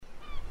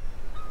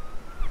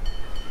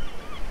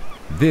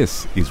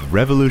This is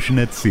Revolution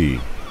at Sea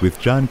with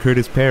John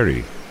Curtis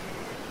Perry.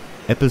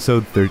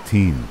 Episode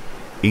 13,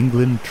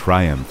 England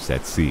Triumphs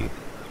at Sea.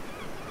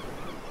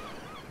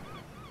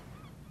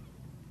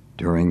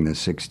 During the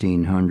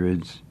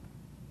 1600s,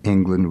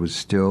 England was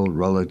still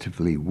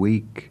relatively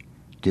weak,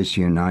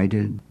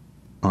 disunited,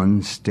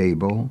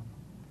 unstable,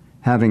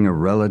 having a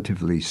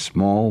relatively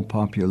small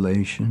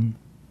population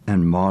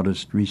and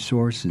modest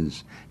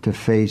resources to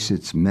face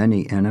its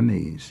many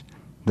enemies,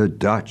 the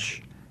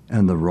Dutch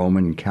and the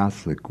Roman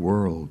Catholic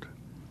world.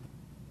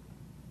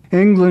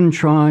 England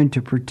tried to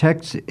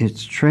protect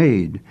its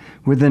trade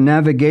with the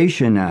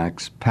Navigation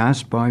Acts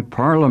passed by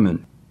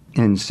Parliament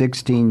in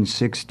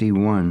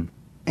 1661,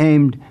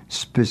 aimed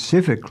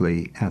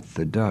specifically at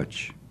the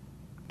Dutch.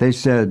 They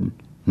said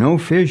no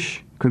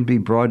fish could be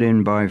brought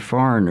in by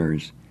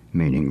foreigners,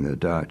 meaning the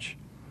Dutch.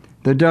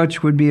 The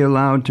Dutch would be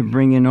allowed to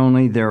bring in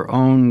only their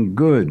own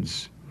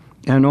goods,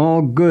 and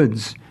all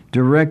goods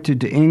directed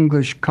to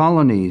English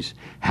colonies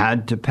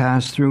had to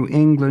pass through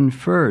England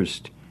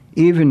first,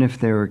 even if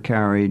they were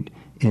carried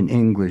in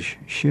English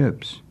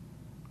ships.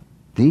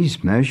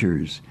 These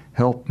measures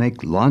helped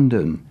make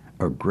London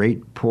a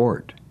great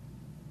port.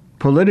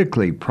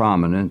 Politically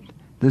prominent,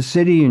 the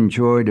city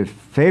enjoyed a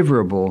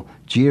favorable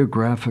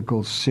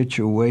geographical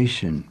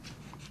situation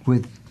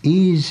with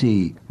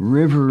easy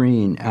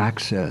riverine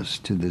access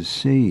to the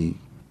sea.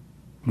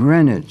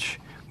 Greenwich,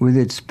 with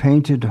its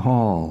painted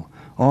hall,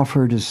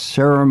 offered a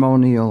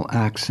ceremonial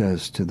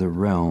access to the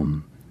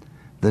realm.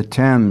 The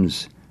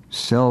Thames,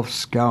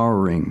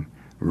 self-scouring,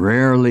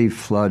 rarely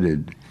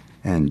flooded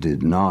and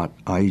did not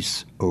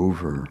ice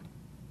over.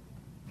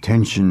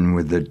 Tension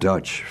with the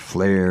Dutch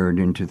flared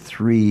into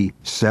 3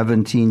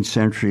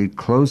 17th-century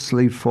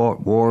closely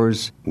fought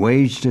wars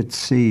waged at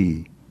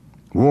sea,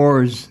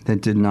 wars that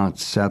did not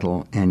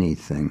settle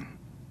anything.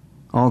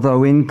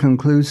 Although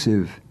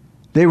inconclusive,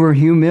 they were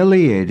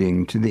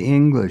humiliating to the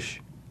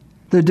English.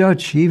 The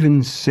Dutch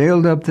even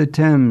sailed up the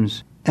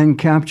Thames and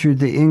captured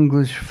the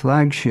English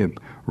flagship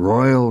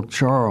Royal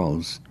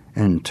Charles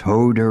and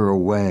towed her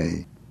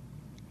away.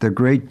 The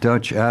great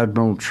Dutch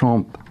Admiral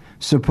Tromp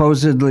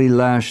supposedly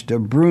lashed a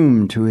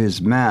broom to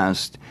his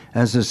mast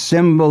as a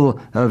symbol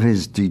of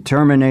his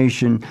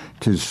determination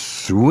to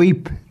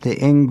sweep the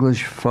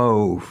English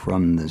foe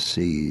from the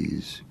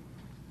seas.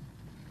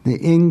 The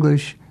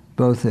English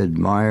both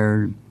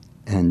admired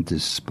and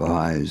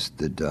despised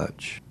the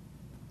Dutch.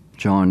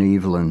 John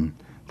Evelyn,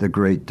 the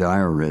great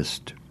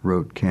diarist,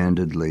 wrote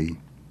candidly,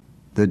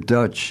 "The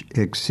Dutch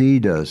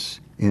exceed us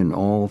in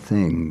all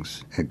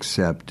things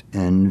except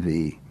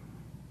envy."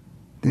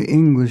 The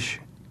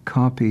English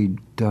copied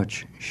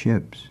Dutch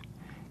ships,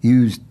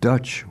 used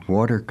Dutch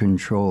water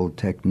control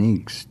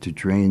techniques to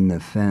drain the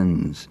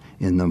fens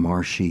in the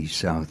marshy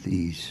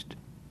southeast,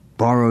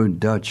 borrowed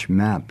Dutch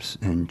maps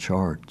and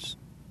charts,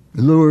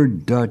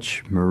 lured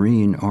Dutch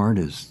marine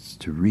artists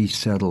to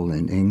resettle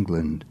in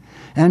England,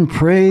 and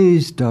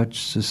praised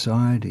Dutch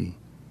society.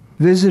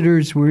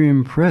 Visitors were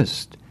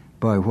impressed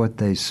by what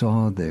they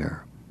saw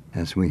there,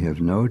 as we have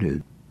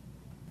noted.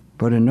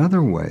 But in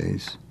other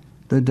ways,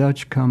 the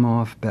Dutch come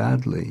off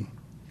badly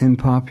in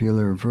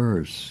popular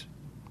verse.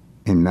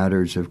 In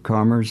matters of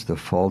commerce, the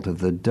fault of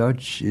the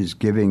Dutch is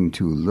giving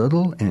too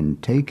little and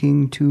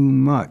taking too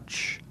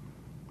much.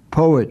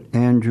 Poet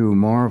Andrew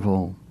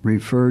Marvell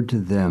referred to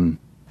them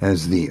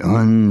as the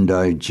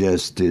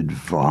undigested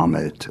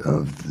vomit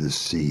of the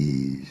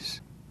seas.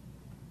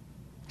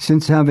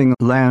 Since having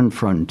a land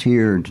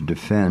frontier to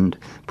defend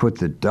put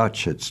the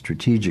Dutch at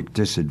strategic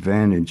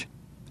disadvantage,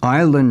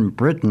 island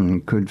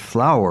Britain could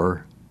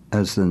flower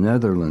as the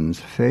Netherlands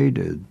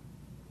faded.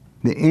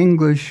 The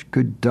English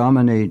could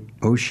dominate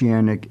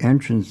oceanic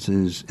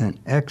entrances and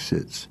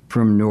exits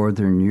from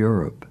northern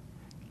Europe,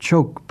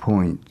 choke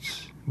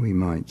points, we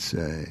might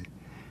say.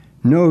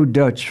 No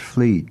Dutch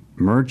fleet,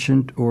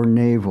 merchant or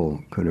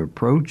naval, could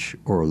approach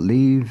or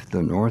leave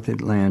the North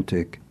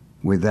Atlantic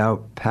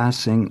without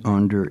passing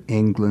under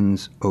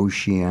England's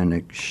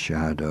oceanic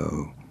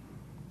shadow.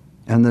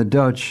 And the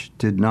Dutch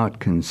did not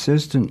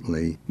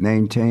consistently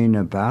maintain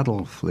a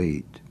battle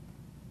fleet.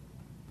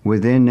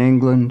 Within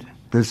England,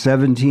 the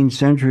 17th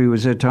century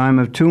was a time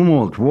of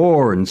tumult,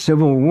 war, and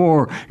civil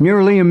war.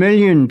 Nearly 1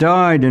 million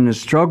died in a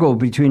struggle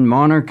between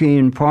monarchy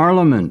and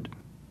parliament.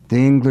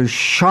 The English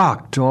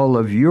shocked all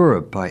of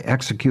Europe by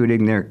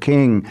executing their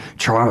king,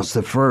 Charles I,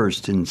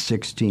 in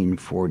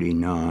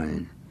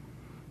 1649.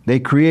 They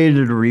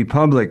created a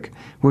republic,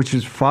 which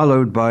was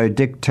followed by a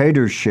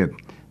dictatorship,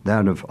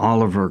 that of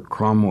Oliver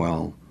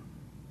Cromwell.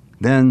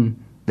 Then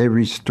they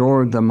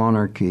restored the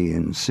monarchy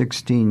in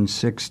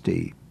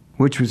 1660,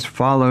 which was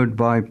followed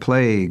by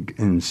plague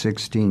in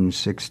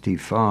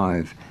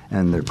 1665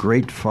 and the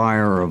Great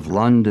Fire of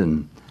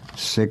London,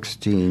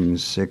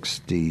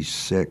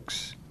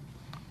 1666.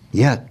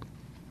 Yet,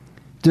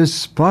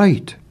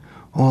 despite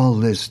all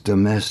this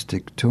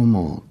domestic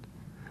tumult,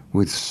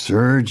 with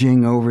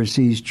surging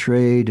overseas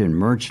trade and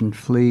merchant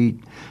fleet,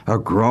 a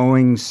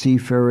growing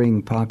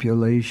seafaring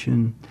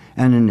population,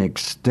 and an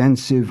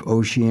extensive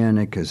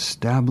oceanic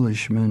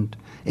establishment,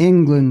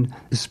 England,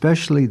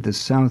 especially the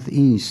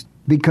southeast,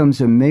 becomes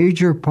a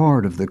major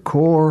part of the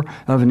core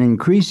of an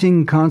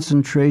increasing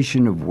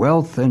concentration of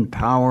wealth and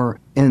power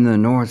in the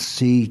North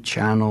Sea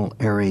Channel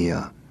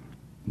area.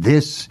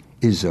 This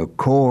is a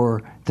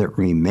core that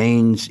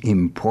remains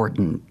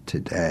important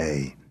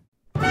today.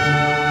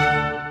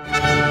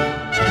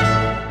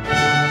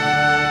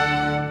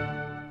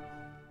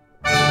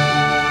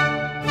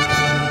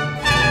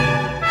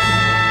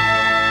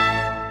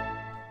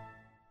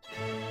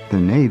 The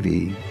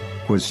Navy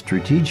was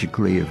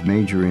strategically of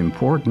major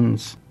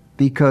importance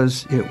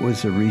because it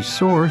was a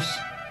resource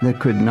that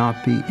could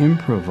not be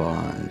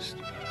improvised.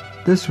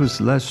 This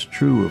was less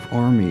true of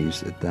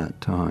armies at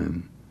that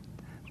time.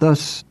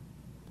 Thus,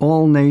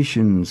 all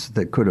nations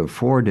that could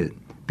afford it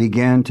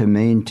began to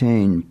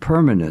maintain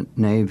permanent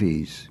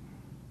navies.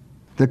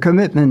 The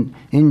commitment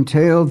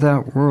entailed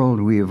that world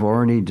we have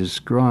already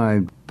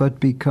described, but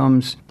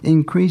becomes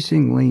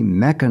increasingly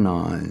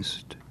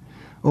mechanized.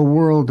 A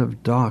world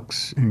of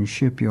docks and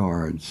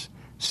shipyards,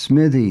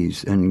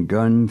 smithies and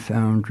gun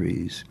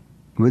foundries,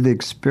 with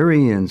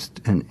experienced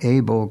and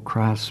able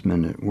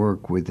craftsmen at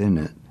work within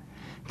it.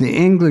 The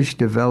English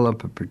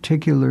develop a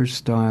particular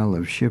style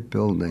of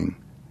shipbuilding,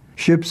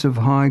 ships of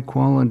high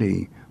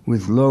quality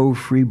with low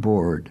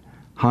freeboard,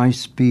 high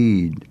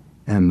speed,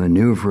 and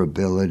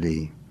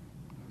maneuverability.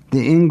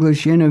 The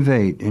English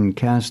innovate in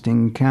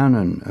casting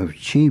cannon of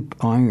cheap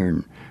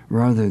iron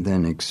rather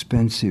than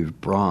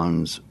expensive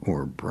bronze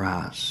or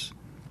brass.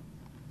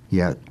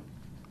 Yet,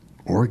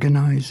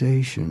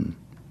 organization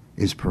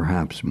is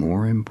perhaps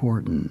more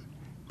important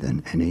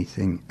than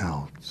anything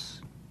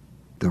else.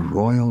 The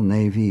Royal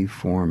Navy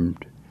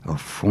formed a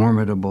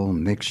formidable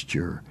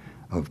mixture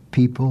of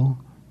people,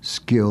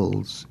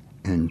 skills,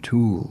 and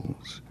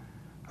tools,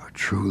 a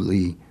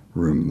truly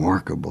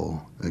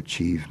remarkable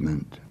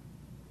achievement.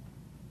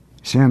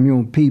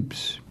 Samuel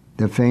Pepys,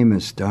 the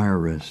famous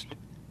diarist,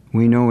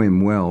 we know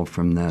him well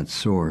from that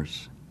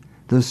source.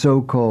 The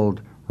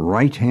so-called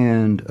right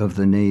hand of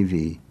the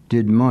Navy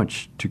did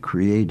much to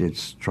create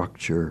its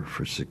structure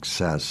for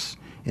success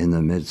in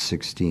the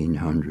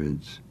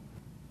mid-1600s.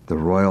 The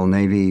Royal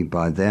Navy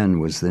by then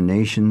was the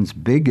nation's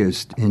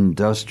biggest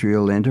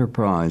industrial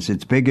enterprise,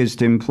 its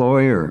biggest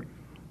employer.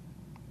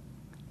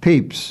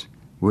 Pepys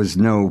was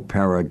no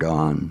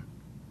paragon.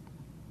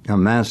 A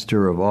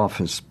master of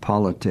office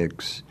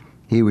politics,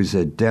 he was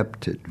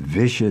adept at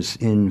vicious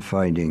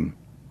infighting.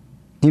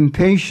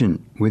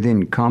 Impatient with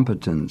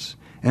incompetence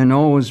and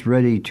always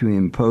ready to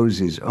impose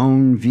his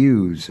own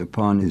views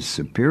upon his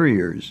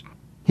superiors,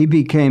 he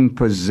became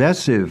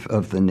possessive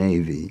of the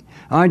Navy,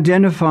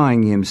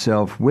 identifying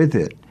himself with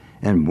it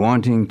and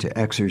wanting to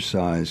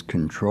exercise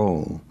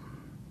control.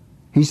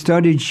 He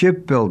studied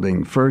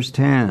shipbuilding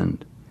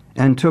firsthand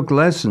and took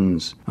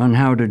lessons on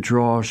how to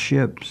draw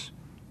ships.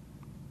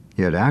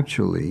 Yet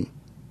actually,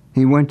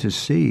 he went to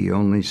sea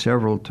only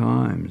several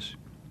times.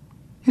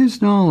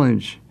 His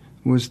knowledge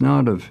was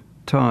not of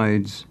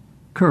tides,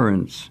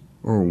 currents,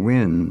 or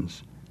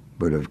winds,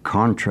 but of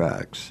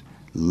contracts,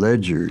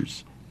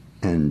 ledgers,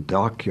 and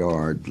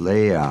dockyard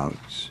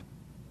layouts.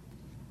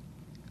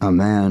 A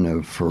man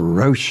of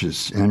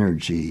ferocious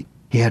energy,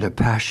 he had a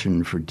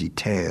passion for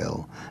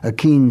detail, a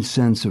keen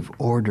sense of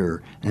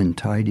order and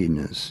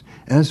tidiness,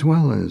 as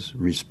well as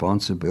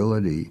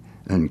responsibility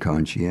and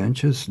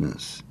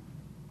conscientiousness.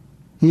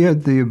 He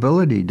had the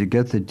ability to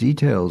get the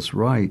details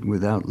right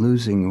without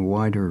losing a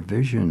wider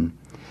vision,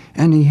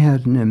 and he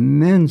had an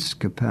immense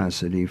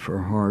capacity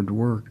for hard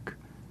work.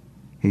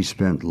 He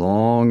spent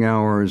long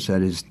hours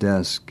at his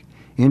desk,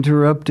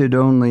 interrupted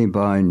only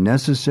by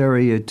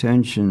necessary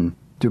attention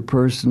to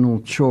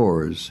personal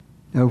chores,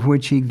 of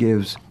which he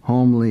gives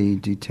homely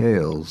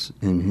details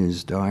in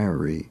his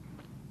diary.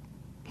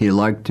 He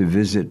liked to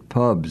visit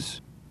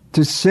pubs,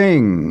 to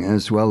sing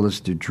as well as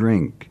to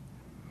drink.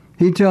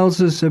 He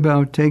tells us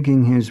about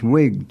taking his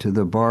wig to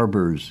the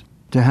barber's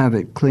to have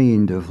it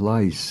cleaned of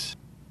lice.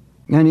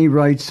 And he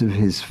writes of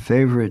his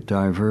favorite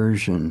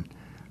diversion,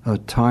 a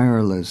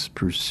tireless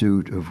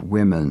pursuit of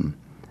women,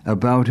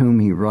 about whom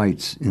he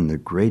writes in the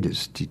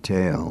greatest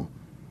detail.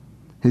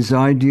 His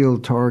ideal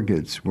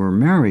targets were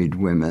married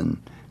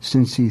women,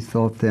 since he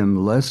thought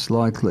them less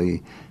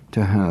likely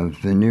to have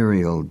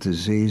venereal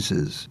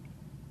diseases.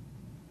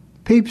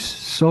 Pepys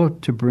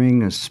sought to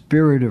bring a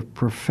spirit of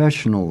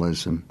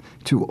professionalism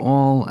to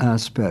all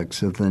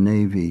aspects of the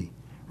Navy,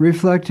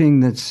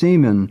 reflecting that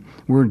seamen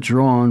were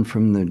drawn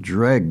from the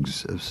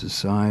dregs of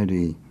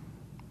society.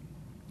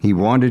 He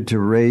wanted to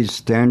raise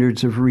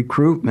standards of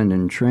recruitment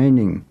and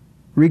training,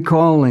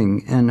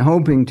 recalling and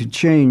hoping to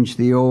change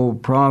the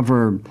old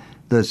proverb,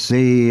 "The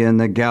sea and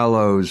the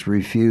gallows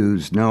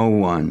refuse no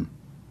one."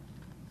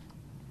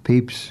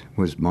 Pepys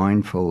was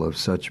mindful of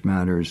such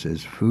matters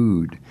as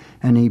food,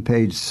 and he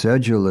paid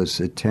sedulous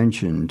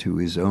attention to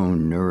his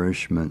own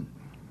nourishment.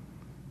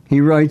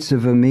 He writes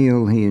of a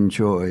meal he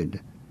enjoyed.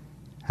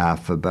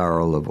 half a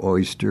barrel of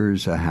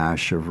oysters, a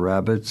hash of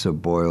rabbits, a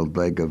boiled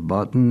leg of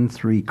mutton,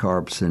 3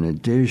 carps in a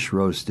dish,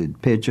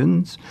 roasted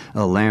pigeons,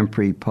 a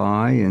lamprey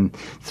pie, and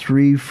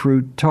 3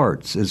 fruit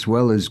tarts, as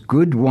well as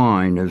good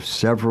wine of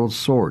several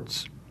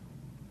sorts.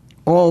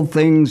 All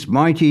things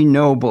mighty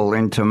noble,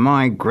 and to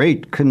my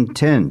great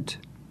content.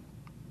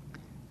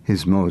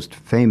 His most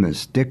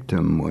famous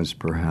dictum was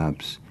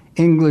perhaps,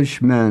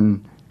 English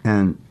men,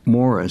 and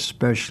more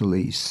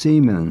especially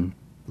seamen,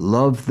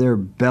 love their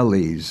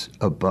bellies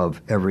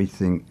above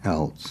everything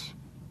else.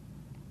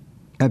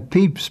 At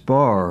Pepys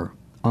Bar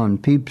on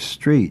Pepys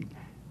Street,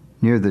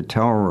 near the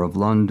Tower of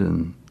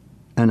London,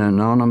 an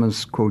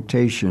anonymous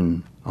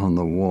quotation on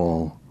the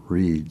wall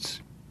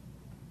reads,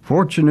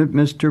 "Fortunate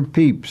Mr.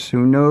 Pepys,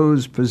 who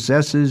knows,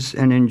 possesses,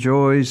 and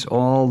enjoys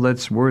all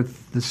that's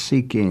worth the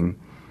seeking.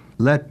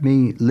 Let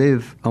me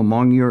live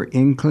among your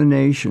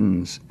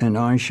inclinations, and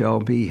I shall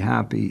be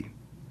happy."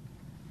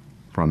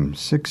 From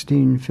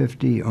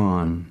 1650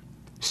 on,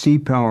 sea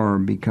power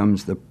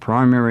becomes the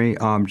primary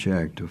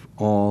object of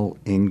all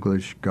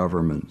English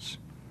governments.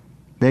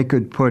 They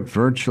could put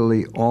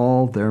virtually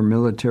all their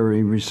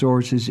military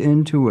resources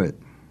into it,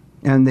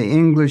 and the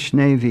English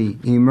Navy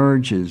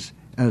emerges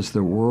as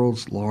the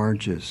world's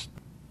largest.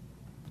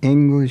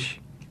 English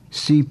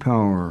sea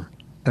power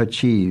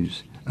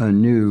achieves a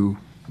new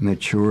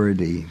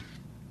maturity.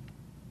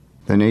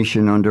 The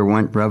nation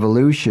underwent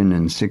revolution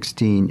in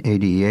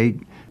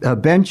 1688, a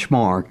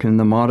benchmark in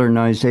the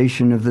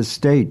modernization of the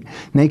state,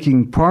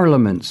 making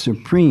Parliament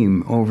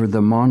supreme over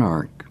the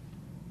monarch.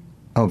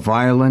 A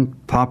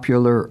violent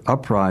popular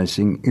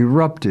uprising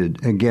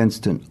erupted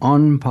against an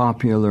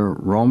unpopular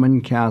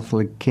Roman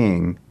Catholic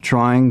king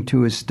trying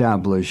to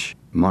establish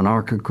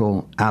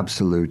monarchical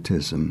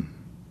absolutism.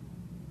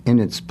 In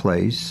its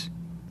place,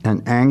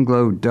 an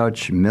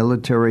Anglo-Dutch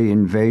military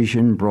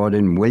invasion brought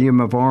in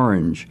William of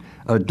Orange,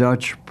 a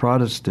Dutch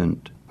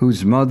Protestant,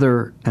 whose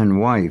mother and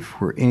wife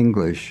were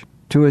English,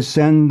 to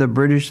ascend the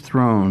British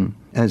throne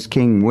as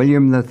King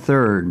William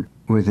III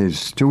with his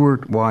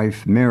Stuart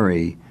wife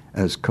Mary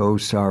as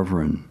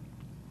co-sovereign.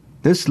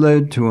 This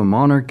led to a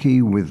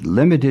monarchy with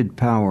limited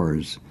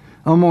powers,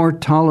 a more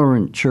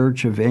tolerant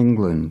Church of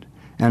England,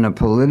 and a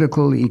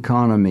political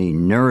economy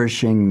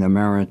nourishing the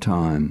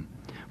maritime,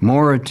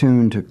 more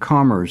attuned to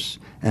commerce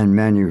and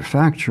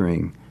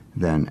manufacturing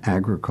than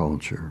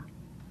agriculture.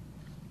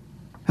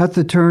 At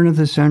the turn of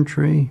the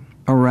century,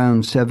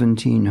 around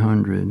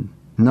 1700,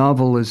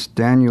 novelist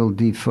Daniel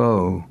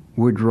Defoe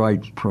would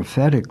write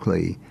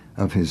prophetically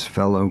of his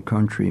fellow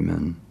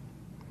countrymen.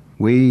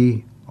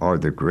 "We are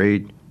the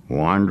great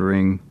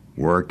wandering,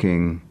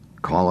 working,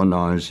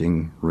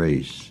 colonizing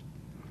race.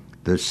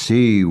 The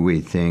sea, we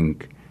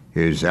think,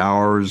 is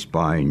ours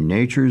by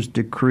nature's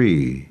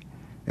decree,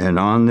 and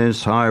on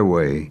this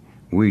highway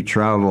we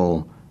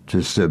travel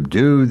to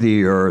subdue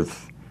the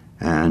earth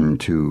and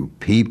to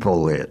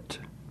people it."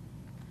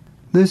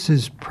 This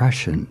is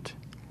prescient,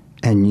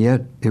 and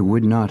yet it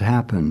would not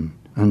happen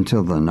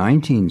until the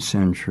 19th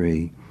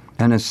century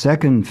and a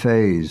second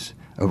phase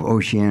of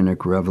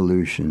oceanic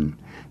revolution,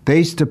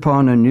 based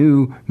upon a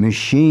new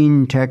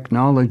machine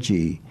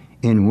technology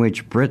in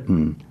which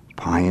Britain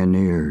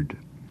pioneered.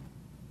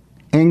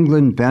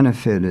 England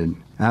benefited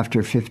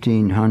after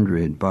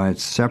 1500 by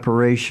its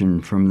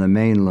separation from the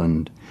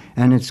mainland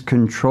and its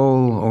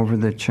control over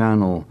the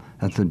channel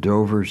at the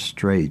Dover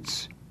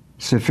Straits,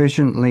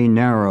 sufficiently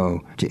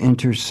narrow to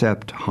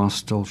intercept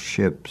hostile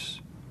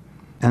ships.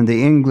 And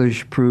the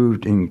English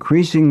proved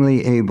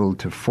increasingly able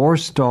to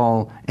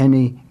forestall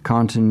any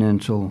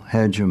continental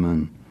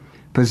hegemon,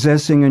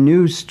 possessing a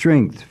new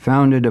strength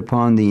founded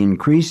upon the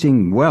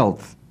increasing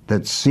wealth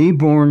that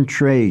seaborne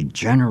trade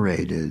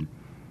generated.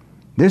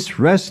 This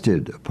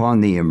rested upon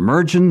the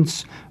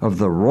emergence of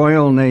the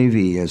Royal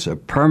Navy as a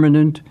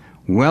permanent,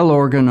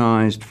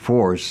 well-organized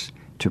force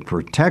to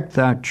protect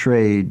that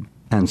trade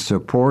and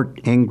support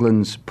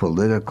England's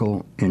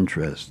political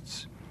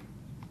interests.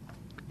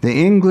 The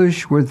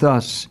English were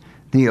thus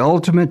the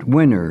ultimate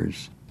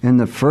winners in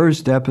the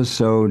first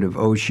episode of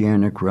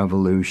oceanic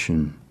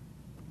revolution.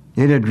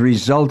 It had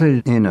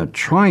resulted in a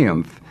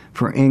triumph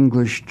for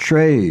English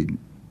trade.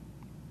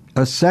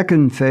 A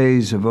second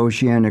phase of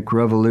oceanic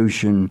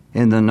revolution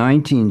in the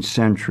 19th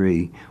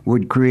century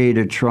would create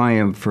a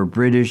triumph for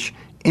British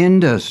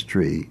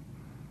industry.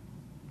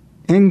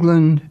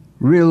 England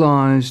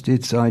realized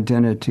its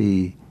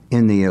identity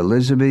in the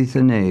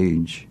Elizabethan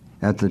age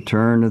at the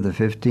turn of the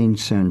 15th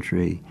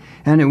century,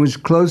 and it was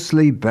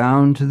closely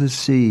bound to the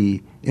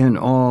sea in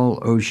all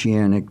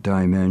oceanic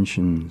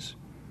dimensions.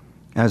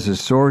 As a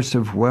source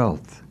of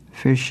wealth,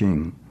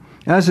 fishing,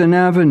 as an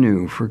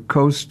avenue for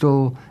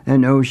coastal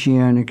and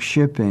oceanic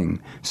shipping,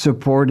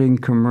 supporting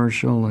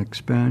commercial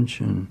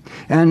expansion,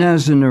 and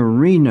as an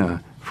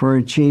arena for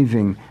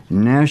achieving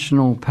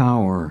national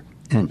power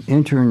and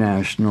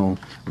international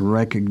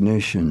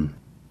recognition.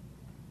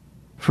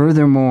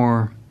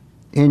 Furthermore,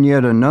 in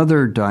yet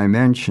another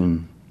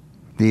dimension,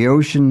 the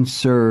ocean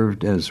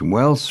served as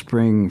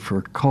wellspring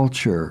for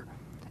culture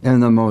in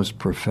the most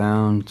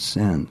profound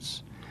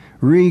sense,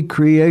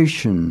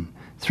 recreation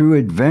through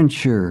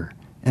adventure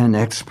and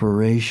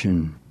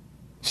exploration,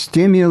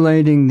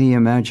 stimulating the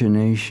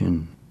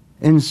imagination,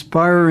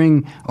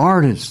 inspiring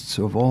artists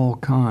of all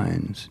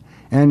kinds,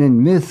 and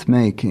in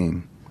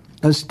myth-making,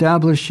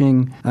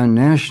 establishing a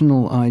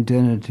national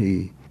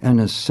identity and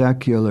a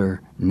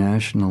secular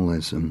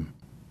nationalism.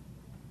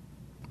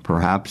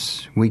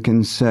 Perhaps we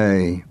can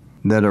say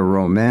that a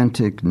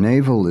romantic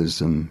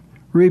navalism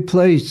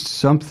replaced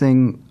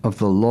something of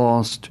the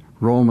lost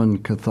Roman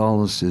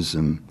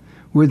Catholicism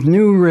with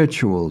new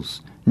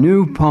rituals,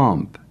 new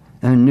pomp,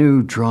 and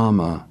new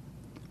drama,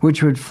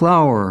 which would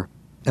flower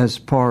as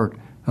part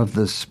of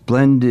the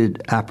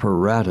splendid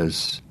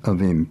apparatus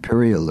of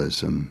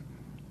imperialism.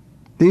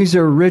 These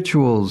are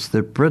rituals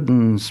that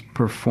Britons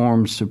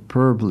perform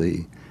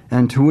superbly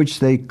and to which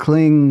they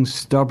cling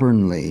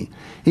stubbornly,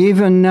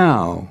 even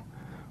now,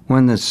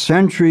 when the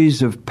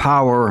centuries of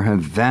power have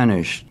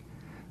vanished,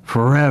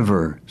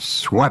 forever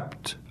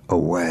swept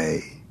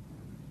away.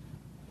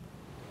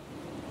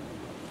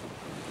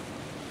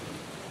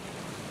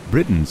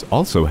 Britons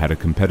also had a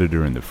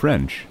competitor in the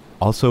French,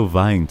 also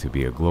vying to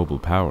be a global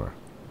power.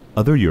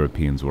 Other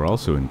Europeans were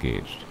also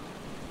engaged.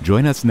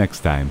 Join us next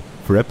time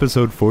for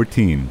episode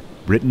 14,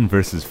 Britain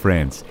versus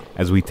France,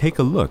 as we take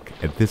a look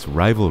at this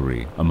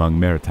rivalry among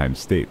maritime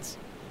states.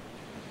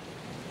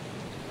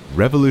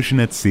 Revolution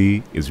at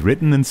Sea is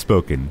written and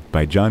spoken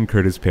by John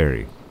Curtis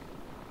Perry,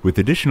 with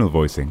additional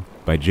voicing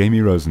by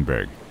Jamie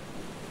Rosenberg.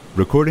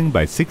 Recording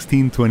by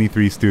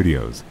 1623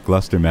 Studios,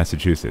 Gloucester,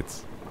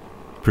 Massachusetts.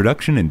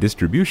 Production and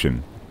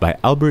distribution by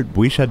Albert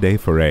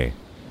Bouichadet-Forêt.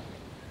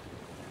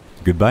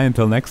 Goodbye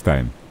until next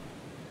time.